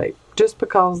score tape, just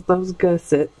because those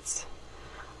gussets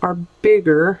are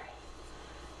bigger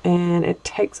and it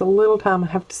takes a little time. I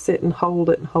have to sit and hold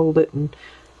it, and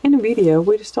in a video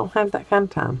we just don't have that kind of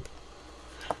time.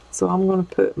 So I'm going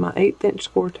to put my 1/8 inch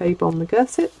score tape on the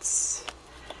gussets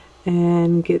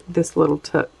and get this little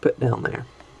tuck put down there.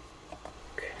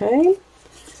 Okay,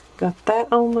 got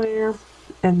that on there,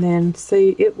 and then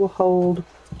see, it will hold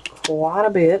quite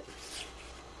a bit.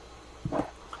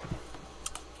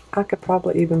 I could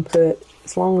probably even put,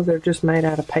 as long as they're just made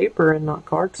out of paper and not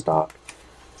cardstock,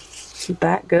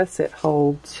 that gusset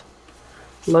holds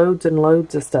loads and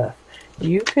loads of stuff.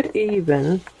 You could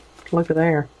even, look at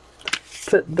there,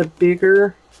 put the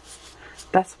bigger,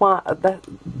 that's why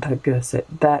that gusset,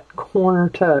 that corner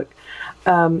tuck,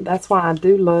 that's why I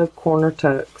do love corner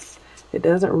tucks. It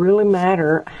doesn't really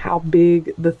matter how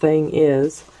big the thing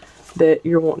is that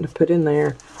you're wanting to put in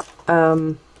there.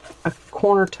 A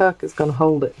corner tuck is going to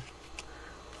hold it.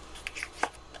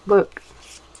 Look,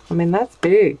 I mean, that's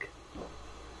big,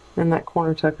 and that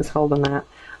corner tuck is holding that.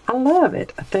 I love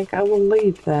it. I think I will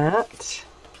leave that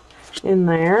in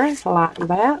there like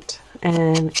that,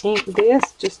 and ink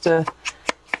this, just a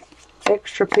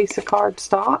extra piece of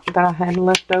cardstock that I had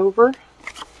left over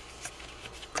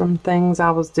from things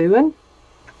I was doing.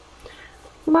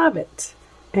 Love it.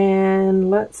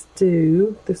 And let's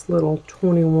do this little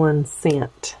 21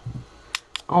 cent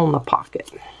on the pocket.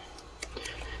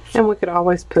 And we could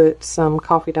always put some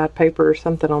coffee dyed paper or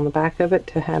something on the back of it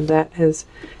to have that as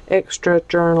extra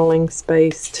journaling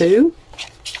space too.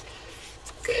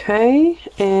 Okay,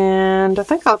 and I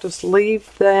think I'll just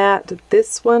leave that.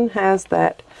 This one has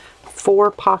that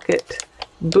 4-pocket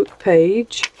book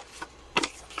page,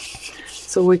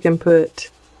 so we can put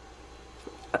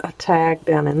a tag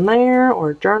down in there,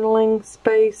 or journaling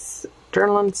space,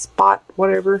 journaling spot,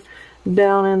 whatever,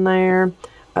 down in there.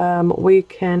 We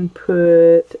can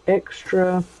put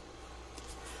extra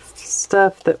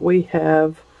stuff that we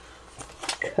have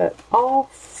cut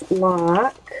off,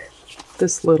 like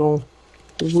this little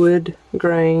wood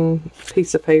grain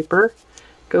piece of paper.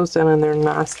 Goes down in there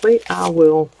nicely. I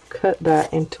will cut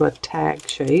that into a tag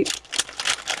shape.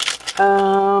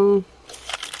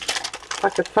 If I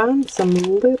could find some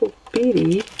little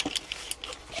bitty,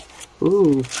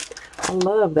 ooh, I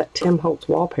love that Tim Holtz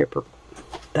wallpaper.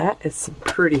 That is some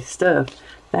pretty stuff.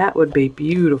 That would be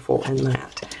beautiful in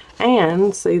that.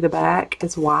 And see, the back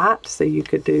is white, so you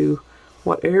could do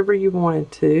whatever you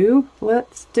wanted to.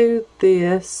 Let's do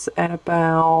this at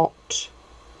about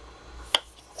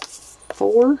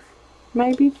 4,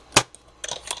 maybe.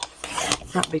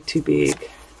 Might be too big.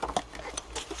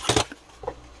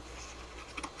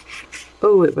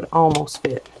 Oh, it would almost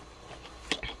fit.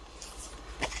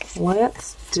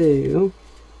 let's do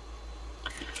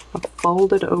a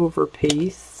folded over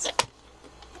piece.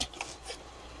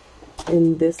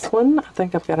 In this one, I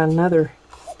think I've got another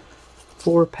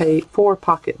four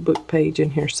pocket book page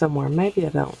in here somewhere. Maybe I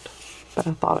don't, but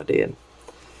I thought I did.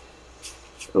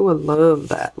 Oh, I love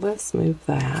that. Let's move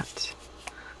that.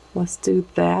 Let's do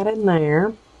that in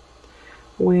there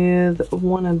with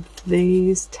one of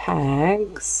these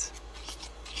tags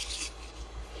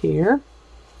here.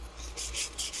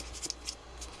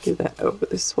 Do that over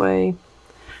this way.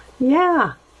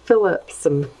 Yeah, fill up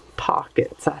some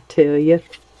pockets, I tell you.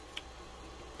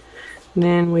 And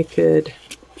then we could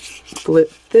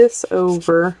flip this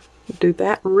over, do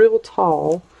that real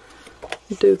tall,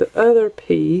 do the other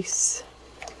piece,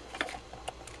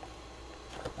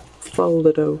 fold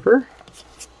it over,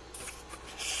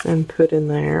 and put in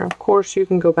there. Of course, you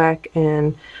can go back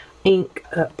and ink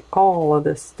up all of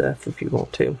this stuff if you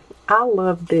want to. I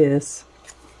love this.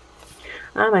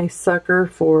 I'm a sucker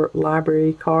for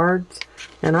library cards,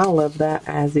 and I love that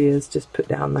as is, just put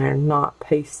down there, not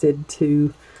pasted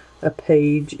to a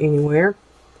page anywhere.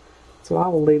 So I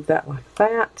will leave that like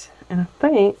that, and I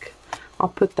think I'll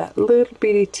put that little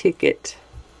bitty ticket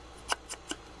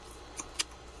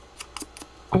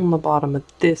on the bottom of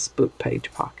this book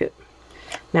page pocket.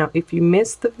 Now, if you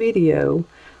missed the video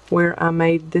where I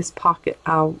made this pocket,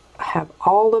 I'll have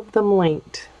all of them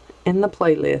linked in the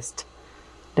playlist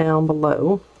down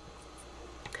below.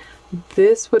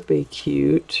 This would be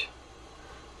cute.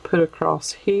 Put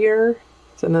across here.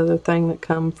 It's another thing that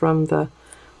come from the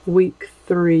week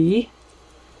 3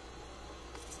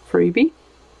 freebie.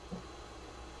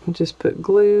 And just put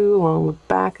glue along the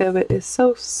back of it. It's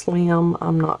so slim,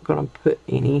 I'm not going to put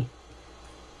any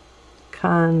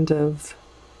kind of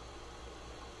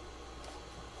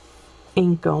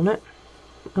ink on it.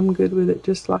 I'm good with it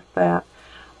just like that.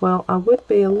 Well, I would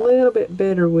be a little bit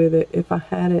better with it if I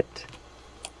had it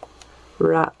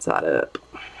right side up.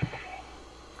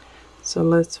 So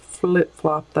let's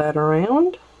flip-flop that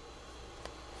around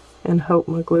and hope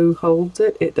my glue holds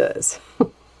it. It does.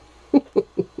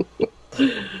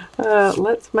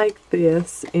 Let's make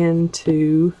this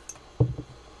into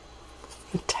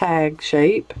a tag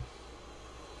shape.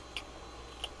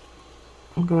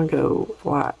 I'm going to go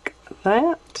like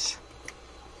that,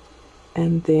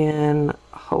 and then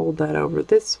hold that over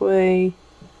this way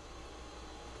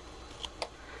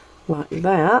like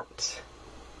that,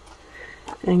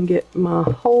 and get my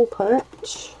hole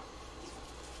punch,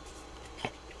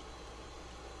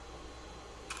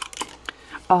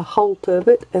 a holt of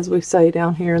it, as we say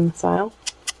down here in the South,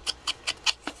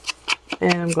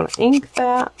 and I'm going to ink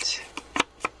that.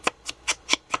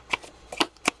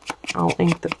 I'll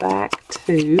ink the back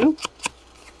too.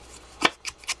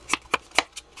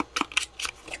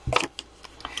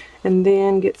 And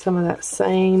then get some of that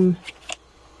same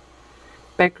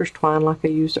baker's twine like I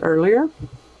used earlier.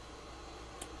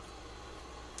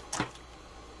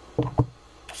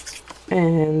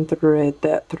 And thread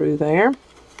that through there.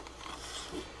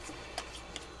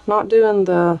 Not doing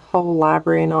the whole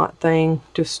library knot thing,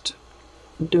 just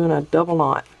doing a double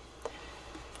knot.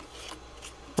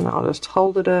 And I'll just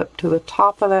hold it up to the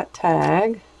top of that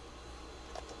tag.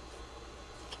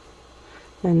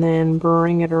 And then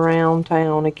bring it around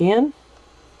town again.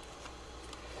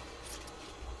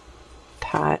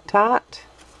 Tie it tight.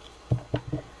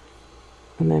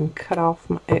 And then cut off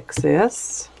my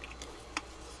excess.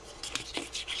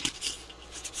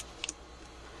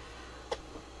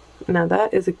 Now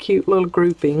that is a cute little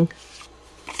grouping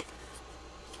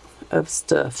of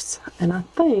stuffs. And I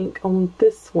think on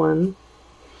this one,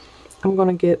 I'm going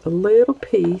to get a little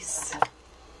piece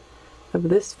of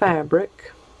this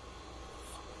fabric.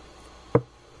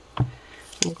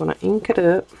 I'm going to ink it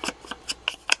up.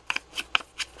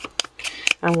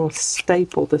 I'm going to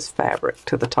staple this fabric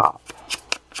to the top.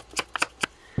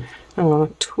 I'm going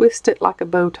to twist it like a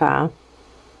bow tie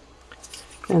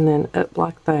and then up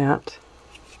like that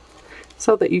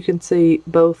so that you can see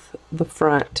both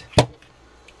fronts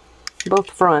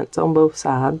on both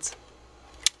sides.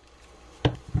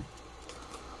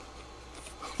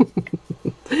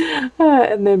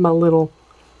 And then my little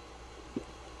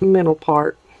middle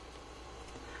part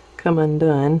come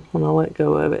undone when I let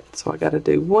go of it. So I got to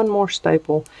do one more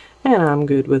staple and I'm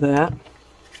good with that.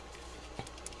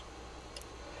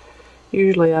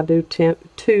 Usually I do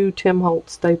two Tim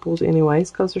Holtz staples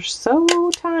anyways because they're so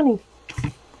tiny.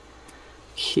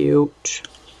 Cute.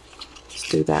 Let's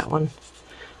do that one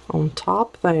on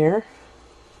top there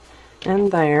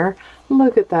and there.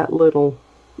 Look at that little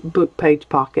book page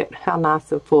pocket. How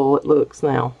nice and full it looks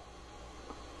now.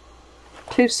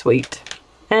 Too sweet.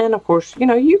 And of course, you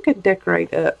know, you could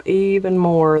decorate up even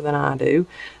more than I do.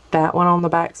 That one on the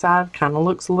back side kind of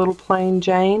looks a little plain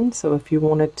Jane, so if you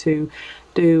wanted to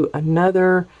do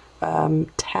another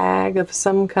tag of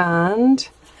some kind,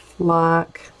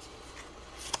 like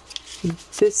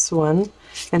this one,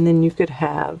 and then you could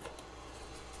have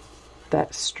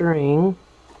that string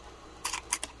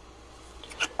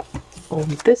on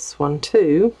this one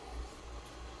too,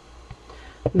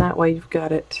 and that way you've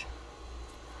got it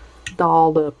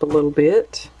dolled up a little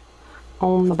bit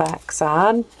on the back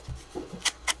side.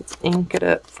 Let's ink it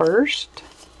up first.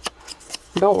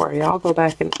 Don't worry, I'll go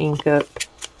back and ink up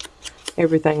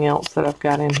everything else that I've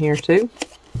got in here too.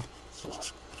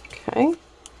 Okay,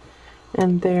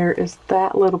 and there is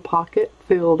that little pocket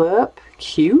filled up.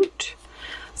 Cute.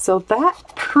 So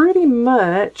that pretty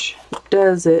much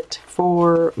does it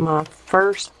for my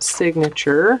first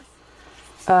signature.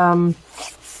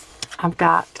 I've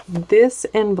got this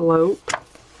envelope.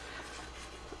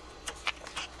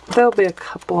 There'll be a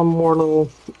couple of more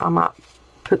little, I might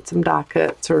put some die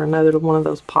cuts or another one of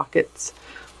those pockets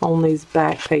on these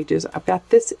back pages. I've got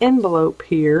this envelope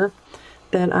here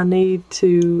that I need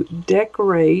to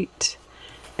decorate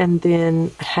and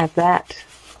then have that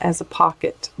as a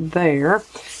pocket there.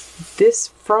 This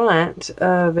front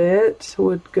of it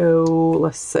would go,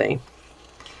 let's see,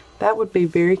 that would be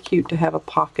very cute to have a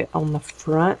pocket on the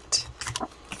front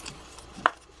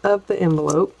of the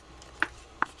envelope.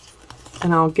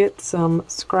 And I'll get some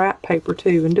scrap paper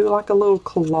too and do like a little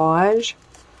collage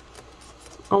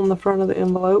on the front of the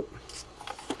envelope.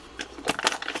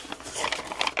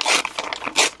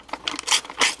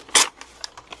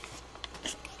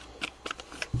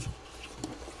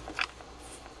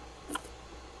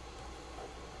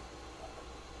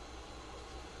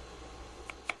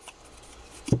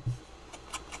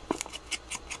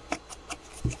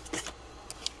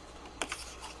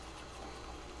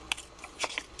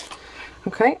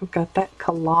 Okay, I've got that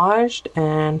collaged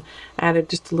and added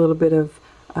just a little bit of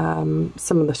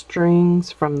some of the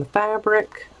strings from the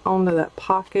fabric onto that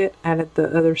pocket. Added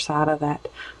the other side of that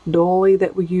dolly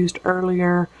that we used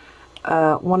earlier.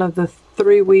 One of the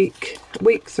week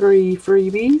 3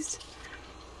 freebies.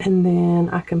 And then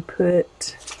I can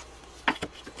put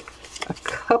a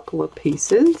couple of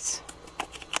pieces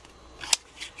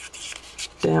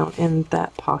down in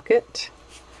that pocket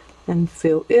and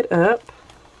fill it up.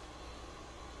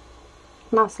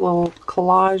 Nice little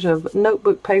collage of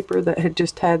notebook paper that had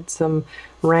just had some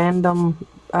random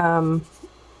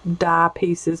die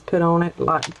pieces put on it,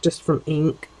 like just from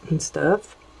ink and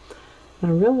stuff.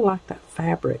 And I really like that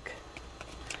fabric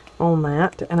on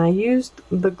that. And I used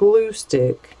the glue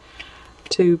stick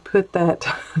to put that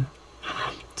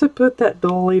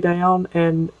dolly down,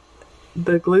 and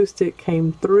the glue stick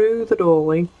came through the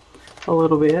dolly a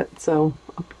little bit, so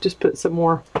I'll just put some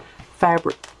more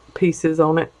fabric pieces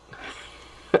on it.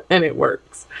 And it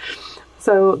works.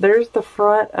 So there's the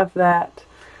front of that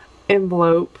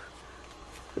envelope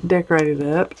decorated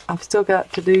up. I've still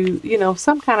got to do, you know,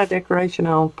 some kind of decoration.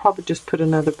 I'll probably just put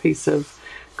another piece of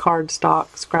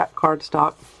cardstock, scrap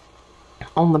cardstock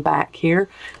on the back here,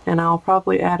 and I'll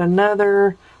probably add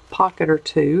another pocket or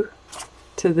two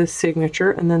to this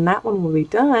signature, and then that one will be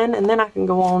done, and then I can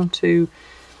go on to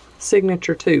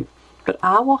signature 2. But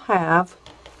I will have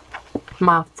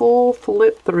my full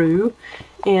flip through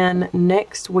in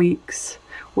next week's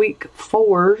week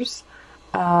 4's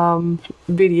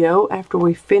video after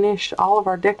we finish all of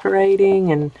our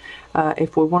decorating, and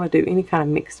if we want to do any kind of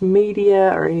mixed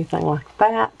media or anything like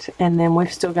that. And then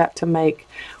we've still got to make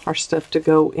our stuff to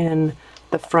go in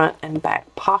the front and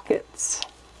back pockets.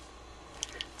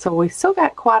 So we still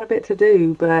got quite a bit to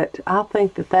do, but I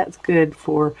think that that's good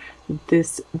for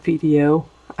this video.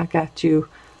 I got you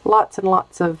lots and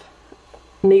lots of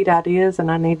neat ideas, and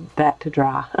I need that to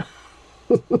dry.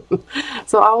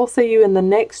 So I will see you in the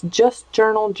next Just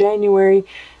Journal January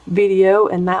video,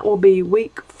 and that will be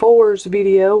week 4's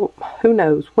video. Who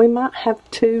knows, we might have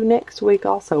 2 next week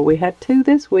also. We had 2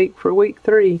 this week for week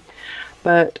 3,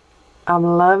 but I'm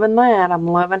loving that. I'm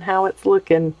loving how it's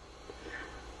looking.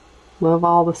 Love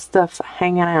all the stuff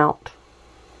hanging out.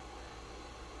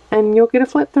 And you'll get a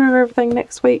flip through everything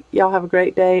next week. Y'all have a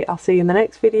great day. I'll see you in the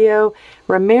next video.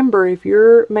 Remember, if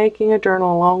you're making a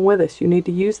journal along with us, you need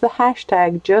to use the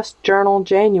hashtag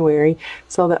JustJournalJanuary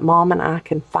so that Mom and I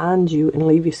can find you and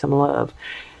leave you some love.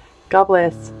 God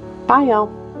bless. Bye,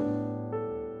 y'all.